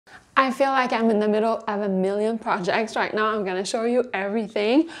I feel like I'm in the middle of a million projects right now. I'm gonna show you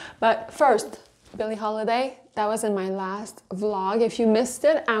everything. But first, Billie Holiday. That was in my last vlog. If you missed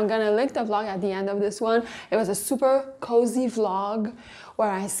it, I'm gonna link the vlog at the end of this one. It was a super cozy vlog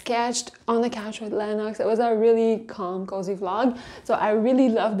where I sketched on the couch with Lennox. It was a really calm, cozy vlog. So I really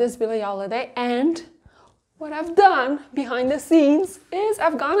love this Billie Holiday. And what I've done behind the scenes is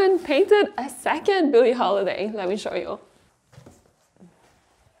I've gone and painted a second Billie Holiday. Let me show you.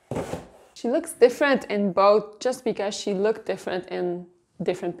 She looks different in both just because she looked different in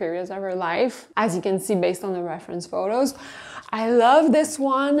different periods of her life, as you can see based on the reference photos. I love this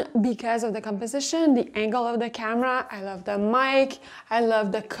one because of the composition, the angle of the camera. I love the mic. I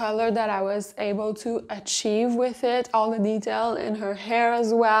love the color that I was able to achieve with it, all the detail in her hair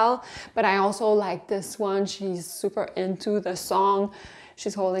as well. But I also like this one. She's super into the song.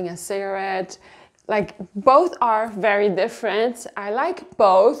 She's holding a cigarette. Like, both are very different. I like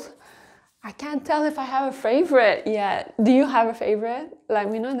both. I can't tell if I have a favorite yet. Do you have a favorite?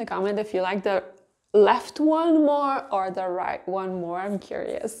 Let me know in the comment if you like the left one more or the right one more. I'm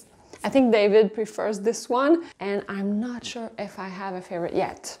curious. I think David prefers this one, and I'm not sure if I have a favorite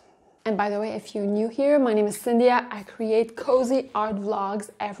yet. And by the way, if you're new here, my name is Syndia. I create cozy art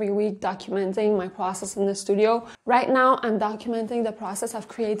vlogs every week documenting my process in the studio. Right now, I'm documenting the process of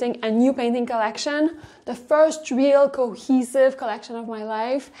creating a new painting collection, the first real cohesive collection of my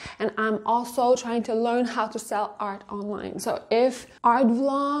life. And I'm also trying to learn how to sell art online. So if art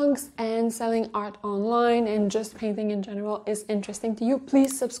vlogs and selling art online and just painting in general is interesting to you,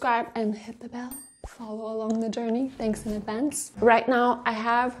 please subscribe and hit the bell. Follow along the journey. Thanks in advance. Right now, I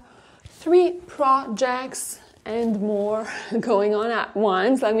have 3 projects and more going on at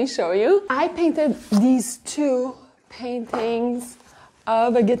once. Let me show you. I painted these 2 paintings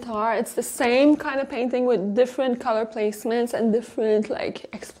of a guitar. It's the same kind of painting with different color placements and different like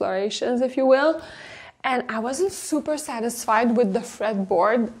explorations, if you will. And I wasn't super satisfied with the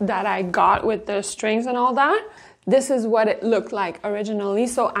fretboard that I got with the strings and all that. This is what it looked like originally.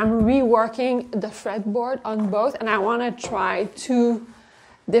 So I'm reworking the fretboard on both, and I want to try 2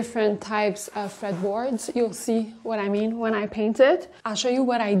 different types of fretboards. You'll see what I mean when I paint it. I'll show you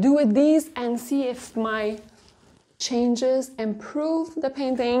what I do with these and see if my changes improve the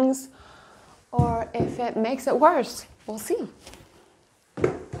paintings or if it makes it worse. We'll see.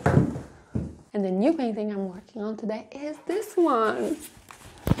 And the new painting I'm working on today is this one.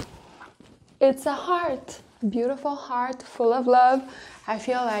 It's a heart, beautiful heart full of love. I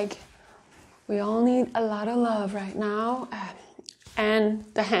feel like we all need a lot of love right now. And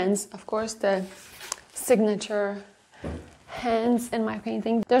the hands, of course, the signature hands in my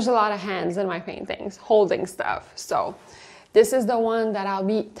painting. There's a lot of hands in my paintings holding stuff. So this is the one that I'll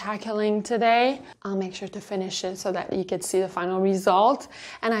be tackling today. I'll make sure to finish it so that you can see the final result.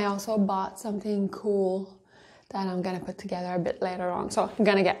 And I also bought something cool that I'm gonna put together a bit later on. So I'm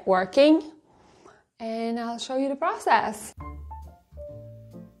gonna get working and I'll show you the process.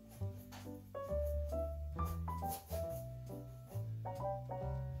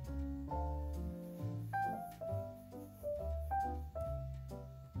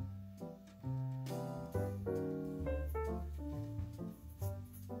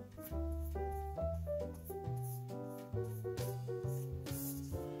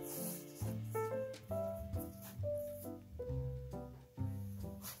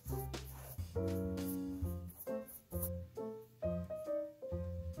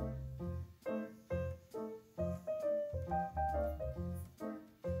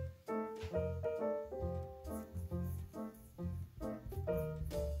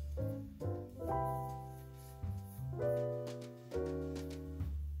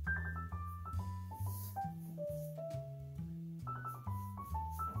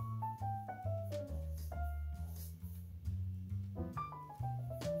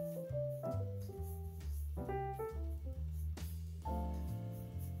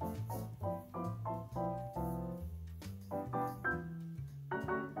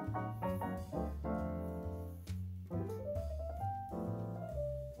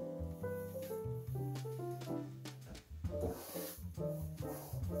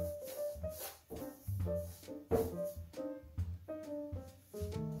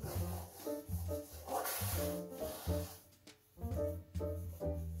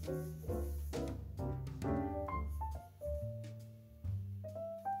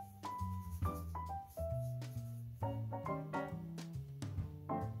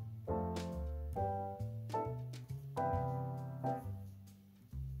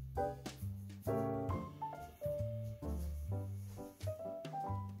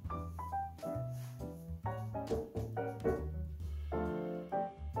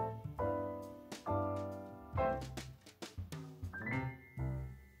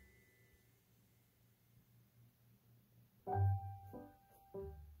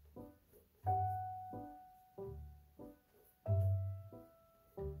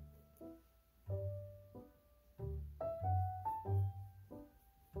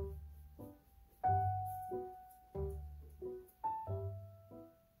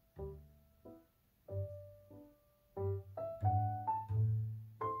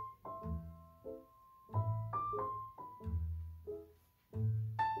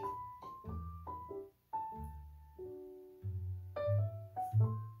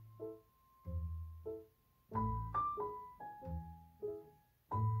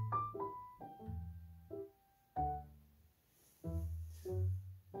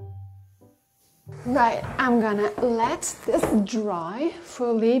 Right, I'm gonna let this dry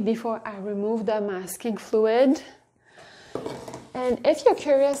fully before I remove the masking fluid. And if you're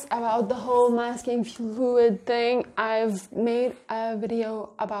curious about the whole masking fluid thing, I've made a video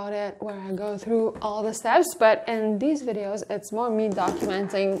about it where I go through all the steps, but in these videos, it's more me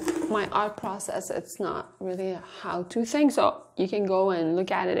documenting my art process. It's not really a how-to thing, so you can go and look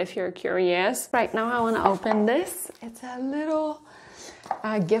at it if you're curious. Right now, I want to open this. It's a little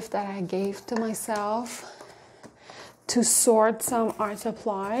gift that I gave to myself to sort some art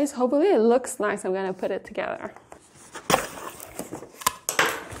supplies. Hopefully it looks nice. I'm gonna put it together.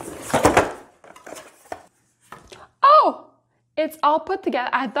 It's all put together.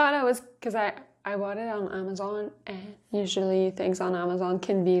 I thought I was, because I bought it on Amazon, and usually things on Amazon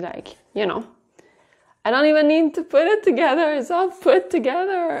can be like, you know, I don't even need to put it together. It's all put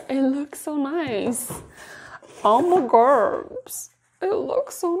together. It looks so nice. Oh my gosh. It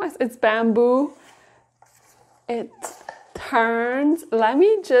looks so nice. It's bamboo. It turns. Let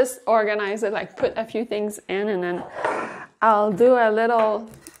me just organize it, like put a few things in, and then I'll do a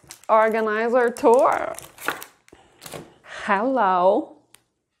little organizer tour. Hello,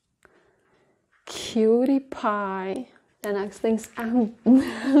 cutie pie. The next thing's I'm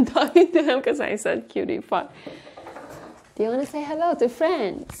talking to him because I said cutie pie. Do you want to say hello to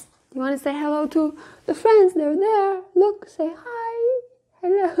friends? You want to say hello to the friends? They're there. Look, say hi.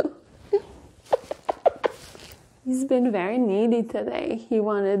 Hello. He's been very needy today. He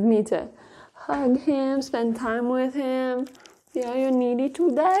wanted me to hug him, spend time with him. Yeah, you're needy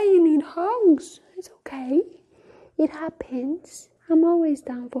today. You need hugs. It's okay. It happens. I'm always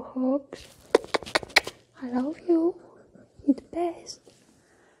down for hugs. I love you. You're the best.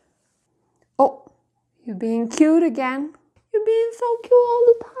 Oh, you're being cute again. You're being so cute all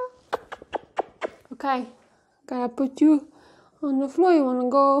the time. Okay, gotta put you on the floor. You wanna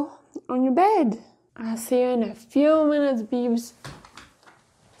go on your bed? I'll see you in a few minutes, Beebs.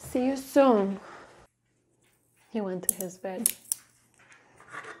 See you soon. He went to his bed.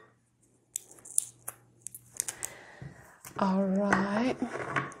 All right.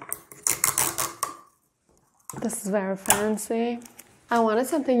 This is very fancy. I wanted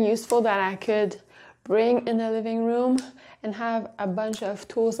something useful that I could bring in the living room and have a bunch of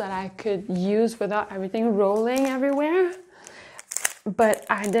tools that I could use without everything rolling everywhere. But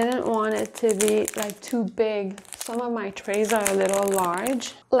I didn't want it to be like too big. Some of my trays are a little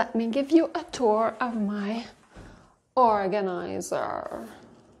large. Let me give you a tour of my organizer.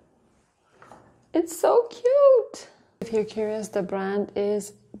 It's so cute. If you're curious, the brand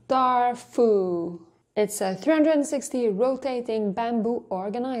is Darfoo. It's a 360 rotating bamboo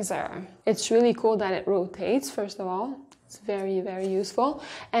organizer. It's really cool that it rotates, first of all. It's very, very useful.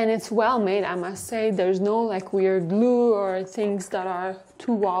 And it's well made, I must say. There's no like weird glue or things that are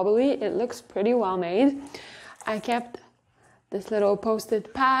too wobbly. It looks pretty well made. I kept this little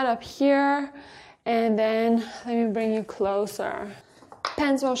post-it pad up here. And then let me bring you closer.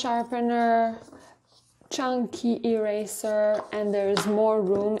 Pencil sharpener, chunky eraser, and there's more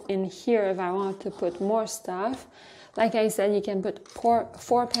room in here if I want to put more stuff. Like I said, you can put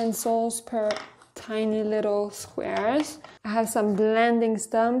four pencils per tiny little squares. I have some blending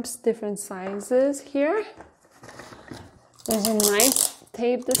stumps, different sizes here. There's a nice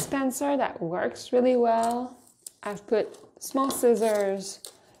tape dispenser that works really well. I've put small scissors,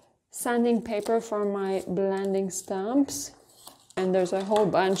 sanding paper for my blending stumps, and there's a whole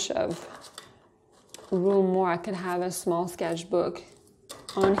bunch of room more. I could have a small sketchbook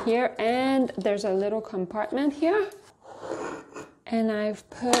on here, and there's a little compartment here, and I've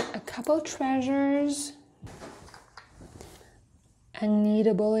put a couple treasures, a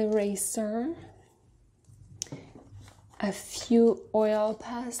kneadable eraser, a few oil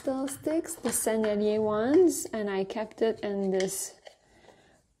pastel sticks, the Syndia ones, and I kept it in this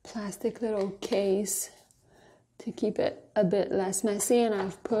plastic little case to keep it a bit less messy, and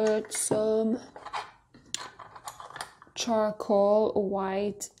I've put some charcoal,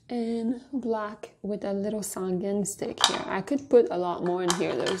 white and black with a little Sanguine stick here. I could put a lot more in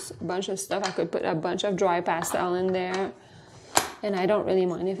here. There's a bunch of stuff. I could put a bunch of dry pastel in there, and I don't really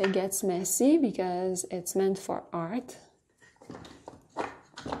mind if it gets messy because it's meant for art.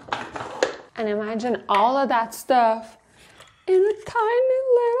 And imagine all of that stuff in a tiny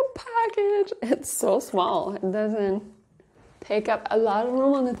little package. It's so small. It doesn't take up a lot of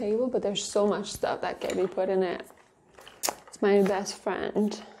room on the table, but there's so much stuff that can be put in it. My best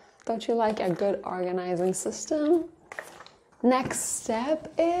friend. Don't you like a good organizing system? Next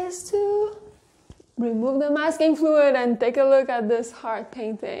step is to remove the masking fluid and take a look at this heart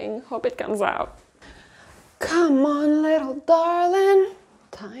painting. Hope it comes out. Come on, little darling.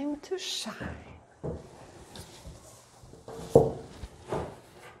 Time to shine.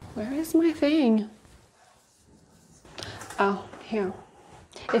 Where is my thing? Oh, here.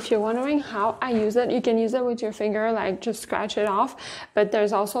 If you're wondering how I use it, you can use it with your finger, like just scratch it off. But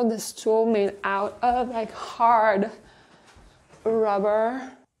there's also this tool made out of like hard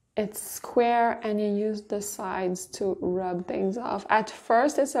rubber. It's square and you use the sides to rub things off. At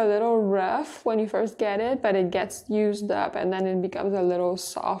first it's a little rough when you first get it, but it gets used up and then it becomes a little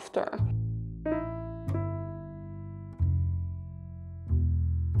softer.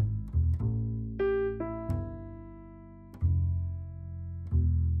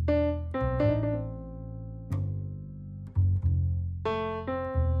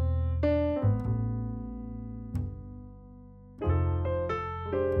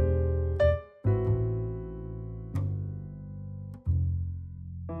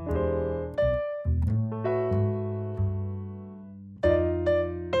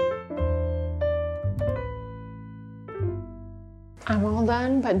 I'm all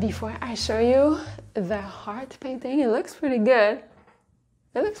done, but before I show you the heart painting, it looks pretty good.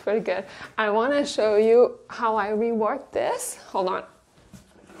 It looks pretty good. I want to show you how I reworked this. Hold on.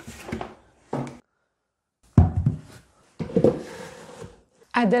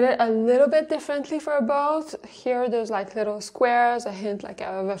 I did it a little bit differently for both. Here there's like little squares, a hint like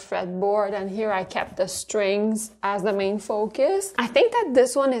of a fretboard, and here I kept the strings as the main focus. I think that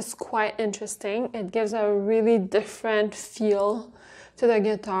this one is quite interesting. It gives a really different feel to the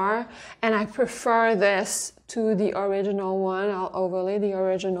guitar, and I prefer this to the original one. I'll overlay the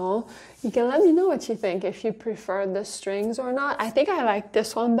original. You can let me know what you think, if you prefer the strings or not. I think I like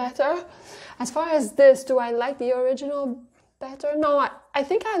this one better. As far as this, do I like the original better? No, I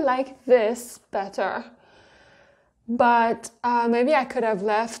think I like this better, but maybe I could have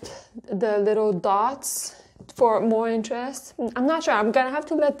left the little dots for more interest. I'm not sure. I'm gonna have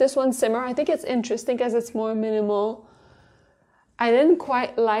to let this one simmer. I think it's interesting because it's more minimal. I didn't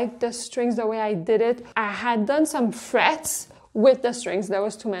quite like the strings the way I did it. I had done some frets with the strings. There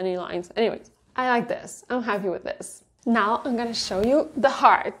was too many lines. Anyways, I like this. I'm happy with this. Now I'm gonna show you the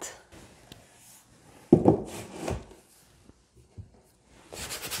heart.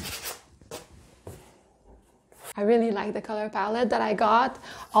 I really like the color palette that I got.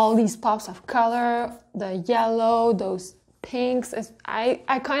 All these pops of color, the yellow, those pinks. I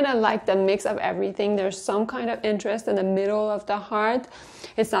kind of like the mix of everything. There's some kind of interest in the middle of the heart.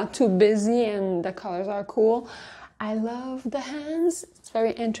 It's not too busy and the colors are cool. I love the hands. It's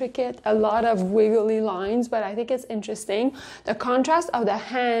very intricate. A lot of wiggly lines, but I think it's interesting. The contrast of the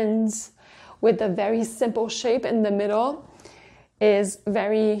hands with the very simple shape in the middle is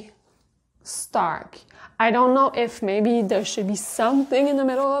very stark. I don't know if maybe there should be something in the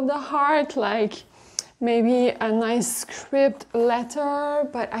middle of the heart, like maybe a nice script letter,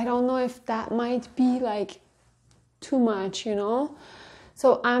 but I don't know if that might be like too much, you know?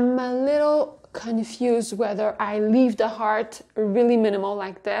 So I'm a little confused whether I leave the heart really minimal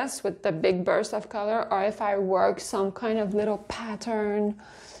like this with the big burst of color, or if I work some kind of little pattern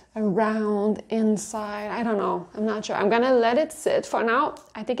around inside. I don't know. I'm not sure. I'm gonna let it sit for now.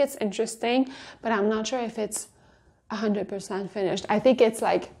 I think it's interesting, but I'm not sure if it's 100% finished. I think it's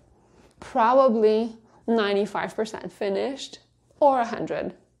like probably 95% finished or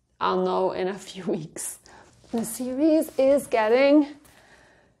 100. I'll know in a few weeks. The series is getting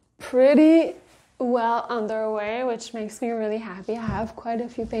pretty well underway, which makes me really happy. I have quite a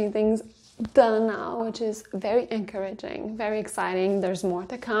few paintings done now, which is very encouraging, very exciting. There's more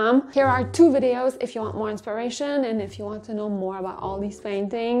to come. Here are 2 videos if you want more inspiration, and if you want to know more about all these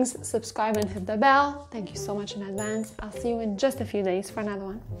paintings, subscribe and hit the bell. Thank you so much in advance. I'll see you in just a few days for another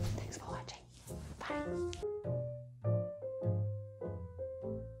one. Thanks for watching.